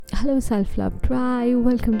Hello Self-Love Tribe,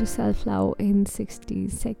 welcome to Self-Love in 60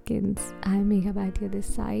 Seconds. I'm Megha Bhatia this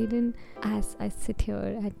side, and as I sit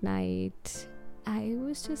here at night, I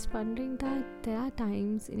was just wondering that there are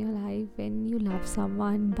times in your life when you love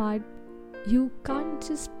someone but you can't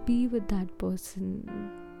just be with that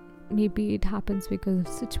person. Maybe it happens because of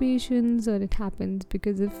situations, or it happens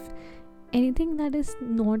because of anything that is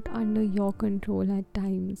not under your control at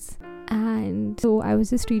times. And so I was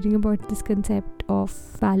just reading about this concept of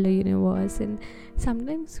parallel universe, and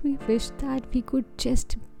sometimes we wish that we could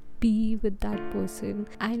just be with that person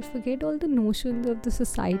and forget all the notions of the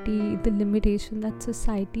society, the limitation that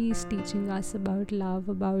society is teaching us about love,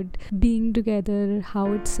 about being together,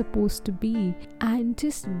 how it's supposed to be, and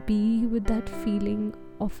just be with that feeling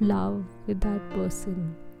of love with that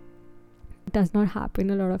person. It does not happen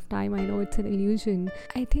a lot of time. I know it's an illusion.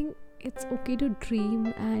 I think it's okay to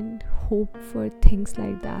dream and hope for things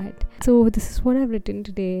like that. So this is what I've written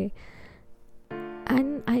today,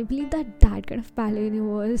 and I believe that kind of parallel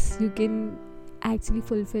universe, you can actually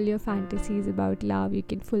fulfill your fantasies about love. You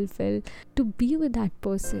can fulfill to be with that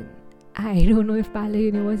person. I don't know if parallel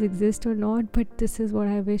universe exists or not, but this is what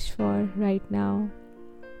I wish for right now.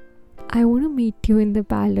 I want to meet you in the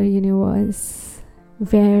parallel universe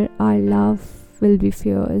where our love will be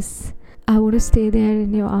fierce. I want to stay there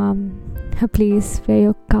in your arm, a place where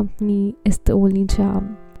your company is the only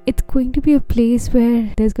charm. It's going to be a place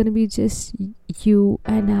where there's going to be just you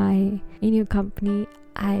and I. In your company,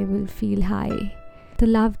 I will feel high. The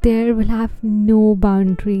love there will have no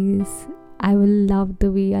boundaries. I will love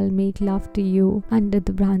the way I'll make love to you under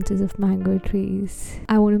the branches of mango trees.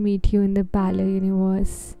 I want to meet you in the parallel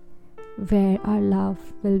universe where our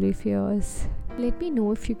love will be fierce. Let me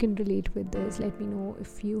know if you can relate with this. Let me know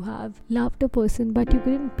if you have loved a person but you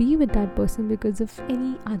couldn't be with that person because of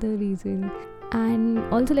any other reason. And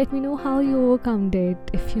also let me know how you overcome it.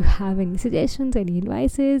 If you have any suggestions, any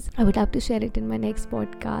advices, I would love to share it in my next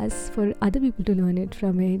podcast for other people to learn it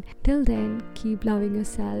from it. Till then, keep loving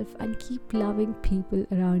yourself and keep loving people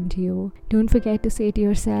around you. Don't forget to say to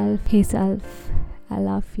yourself, hey self, I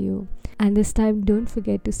love you. And this time, don't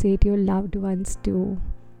forget to say to your loved ones too,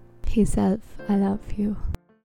 hey self, I love you.